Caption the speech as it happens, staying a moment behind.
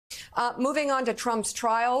Moving on to Trump's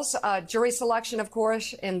trials, jury selection, of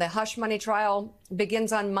course, in the hush money trial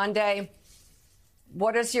begins on Monday.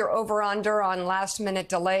 What is your over-under on last-minute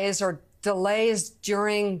delays or delays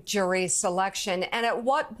during jury selection? And at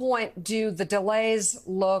what point do the delays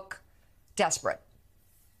look desperate?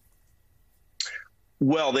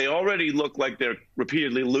 Well, they already look like they're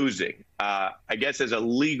repeatedly losing. I guess as a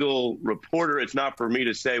legal reporter, it's not for me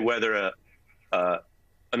to say whether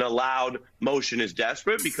an allowed motion is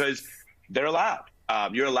desperate, because they're allowed.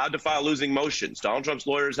 You're allowed to file losing motions. Donald Trump's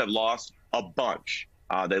lawyers have lost a bunch.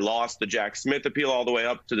 They lost the Jack Smith appeal all the way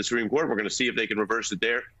up to the Supreme Court. We're going to see if they can reverse it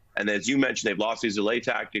there. And as you mentioned, they've lost these delay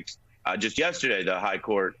tactics. Just yesterday, the High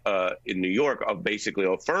Court in New York of basically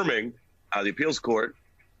affirming the appeals court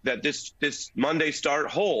that this Monday start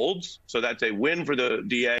holds. So that's a win for the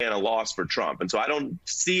DA and a loss for Trump. And so I don't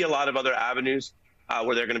see a lot of other avenues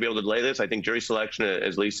where they're going to be able to delay this. I think jury selection,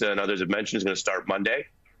 as Lisa and others have mentioned, is going to start Monday.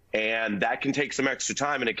 And that can take some extra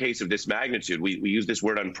time in a case of this magnitude. We use this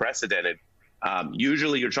word unprecedented.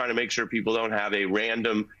 Usually you're trying to make sure people don't have a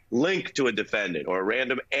random link to a defendant or a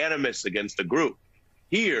random animus against a group.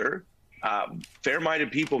 Here,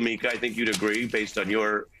 fair-minded people, Mika, I think you'd agree, based on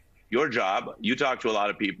your job. You talk to a lot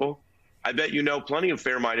of people. I bet you know plenty of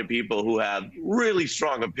fair-minded people who have really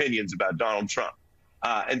strong opinions about Donald Trump.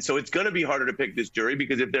 And so it's going to be harder to pick this jury,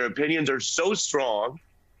 because if their opinions are so strong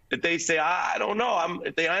that they say, I don't know,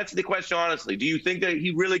 if they answer the question honestly, do you think that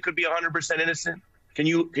he really could be 100% innocent? Can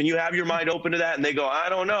you have your mind open to that? And they go, I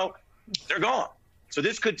don't know. They're gone. So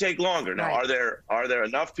this could take longer. Now, right. Are there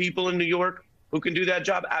enough people in New York who can do that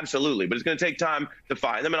job? Absolutely. But it's going to take time to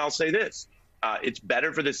find them. And I'll say this. It's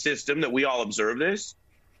better for the system that we all observe this,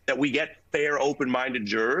 that we get fair, open-minded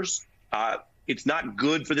jurors. It's not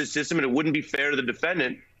good for the system, and it wouldn't be fair to the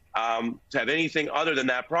defendant to have anything other than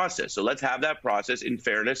that process. So let's have that process in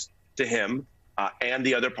fairness to him and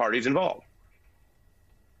the other parties involved.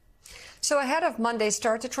 So ahead of Monday's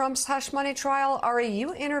start to Trump's hush money trial, Ari,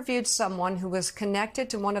 you interviewed someone who was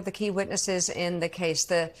connected to one of the key witnesses in the case.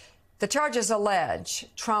 The charges allege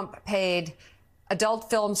Trump paid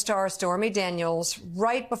adult film star Stormy Daniels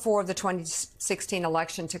right before the 2016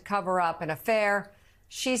 election to cover up an affair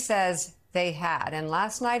she says they had. And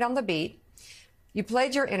last night on The Beat, you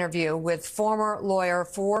played your interview with former lawyer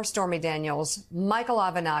for Stormy Daniels, Michael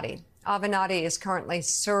Avenatti. Avenatti is currently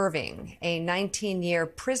serving a 19-year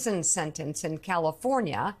prison sentence in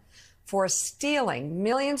California for stealing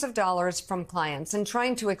millions of dollars from clients and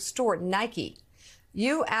trying to extort Nike.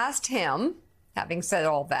 You asked him, having said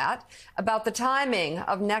all that, about the timing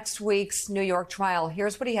of next week's New York trial.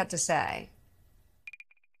 Here's what he had to say.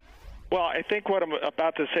 Well, I think what I'm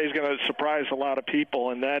about to say is going to surprise a lot of people,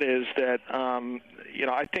 and that is that,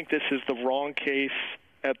 I think this is the wrong case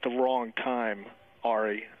at the wrong time,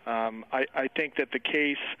 Ari. I think that the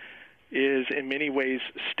case is in many ways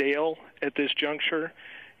stale at this juncture.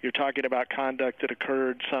 You're talking about conduct that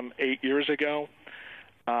occurred some 8 years ago.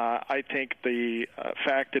 I think the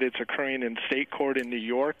fact that it's occurring in state court in New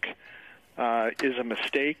York is a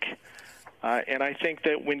mistake. And I think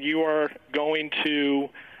that when you are going to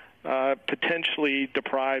potentially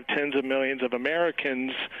deprive tens of millions of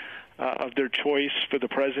Americans of their choice for the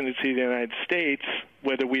presidency of the United States,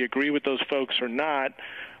 whether we agree with those folks or not,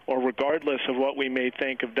 or regardless of what we may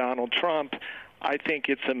think of Donald Trump, I think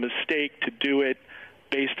it's a mistake to do it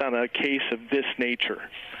based on a case of this nature.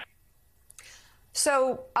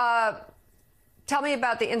 So tell me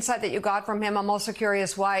about the insight that you got from him. I'm also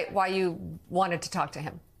curious why you wanted to talk to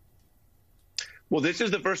him. Well, this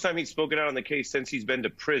is the first time he's spoken out on the case since he's been to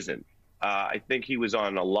prison. I think he was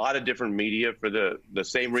on a lot of different media for the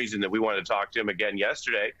same reason that we wanted to talk to him again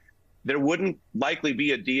yesterday. There wouldn't likely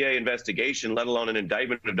be a DA investigation, let alone an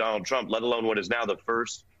indictment of Donald Trump, let alone what is now the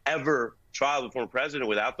first ever trial of a former president,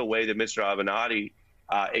 without the way that Mr. Avenatti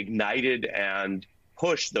ignited and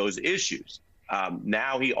pushed those issues.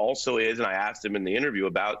 Now he also is, and I asked him in the interview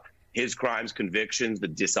about his crimes, convictions, the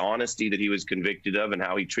dishonesty that he was convicted of, and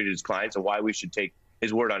how he treated his clients, and why we should take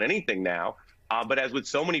his word on anything now. But as with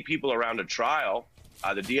so many people around a trial,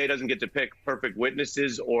 the DA doesn't get to pick perfect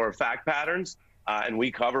witnesses or fact patterns, and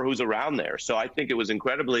we cover who's around there. So I think it was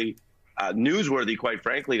incredibly newsworthy, quite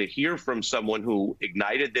frankly, to hear from someone who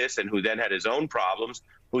ignited this and who then had his own problems,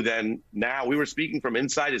 who then now we were speaking from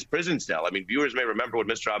inside his prison cell. I mean, viewers may remember when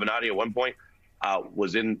Mr. Avenatti at one point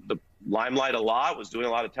was in the limelight a lot, was doing a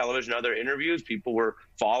lot of television, other interviews. People were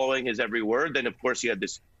following his every word. Then, of course, he had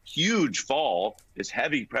this huge fall, this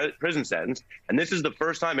heavy prison sentence. And this is the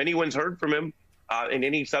first time anyone's heard from him in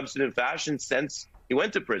any substantive fashion since he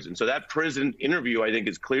went to prison. So that prison interview, I think,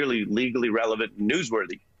 is clearly legally relevant and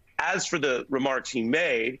newsworthy. As for the remarks he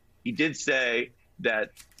made, he did say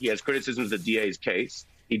that he has criticisms of the DA's case.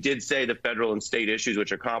 He did say the federal and state issues,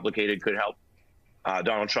 which are complicated, could help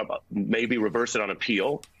Donald Trump maybe reverse it on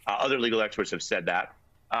appeal. Other legal experts have said that.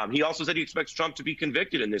 He also said he expects Trump to be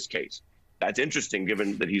convicted in this case. That's interesting,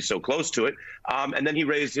 given that he's so close to it. And then he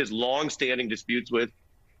raised his long-standing disputes with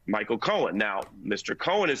Michael Cohen. Now, Mr.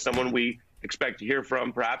 Cohen is someone we expect to hear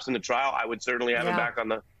from, perhaps in the trial. I would certainly have him back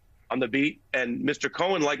on the beat. And Mr.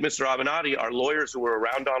 Cohen, like Mr. Avenatti, are lawyers who were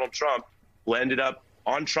around Donald Trump who ended up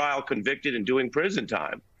on trial, convicted, and doing prison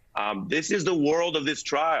time. This is the world of this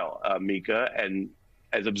trial, Mika. And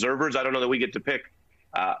as observers, I don't know that we get to pick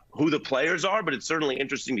who the players are, but it's certainly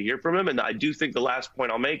interesting to hear from him. And I do think the last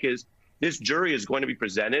point I'll make is this jury is going to be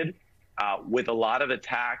presented with a lot of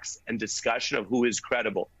attacks and discussion of who is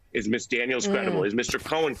credible. Is Ms. Daniels credible? Is Mr.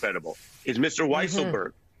 Cohen credible? Is Mr.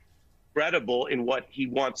 Weisselberg credible in what he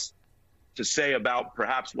wants to say about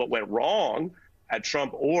perhaps what went wrong at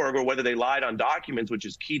Trump org, or whether they lied on documents, which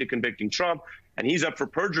is key to convicting Trump? And he's up for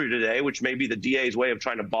perjury today, which may be the DA's way of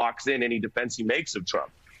trying to box in any defense he makes of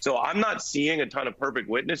Trump. So I'm not seeing a ton of perfect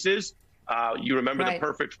witnesses. You remember the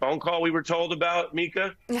perfect phone call we were told about,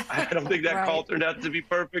 Mika? I don't think that call turned out to be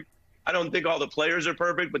perfect. I don't think all the players are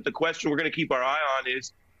perfect, but the question we're going to keep our eye on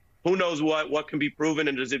is who knows what can be proven,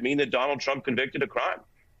 and does it mean that Donald Trump convicted a crime?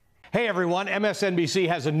 Hey everyone, MSNBC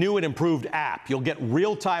has a new and improved app. You'll get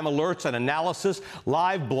real-time alerts and analysis,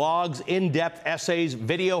 live blogs, in-depth essays,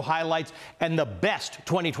 video highlights, and the best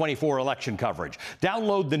 2024 election coverage.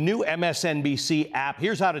 Download the new MSNBC app.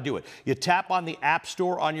 Here's how to do it. You tap on the App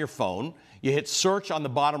Store on your phone. You hit search on the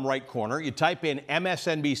bottom right corner. You type in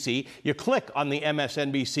MSNBC. You click on the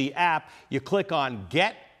MSNBC app. You click on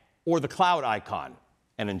Get or the cloud icon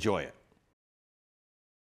and enjoy it.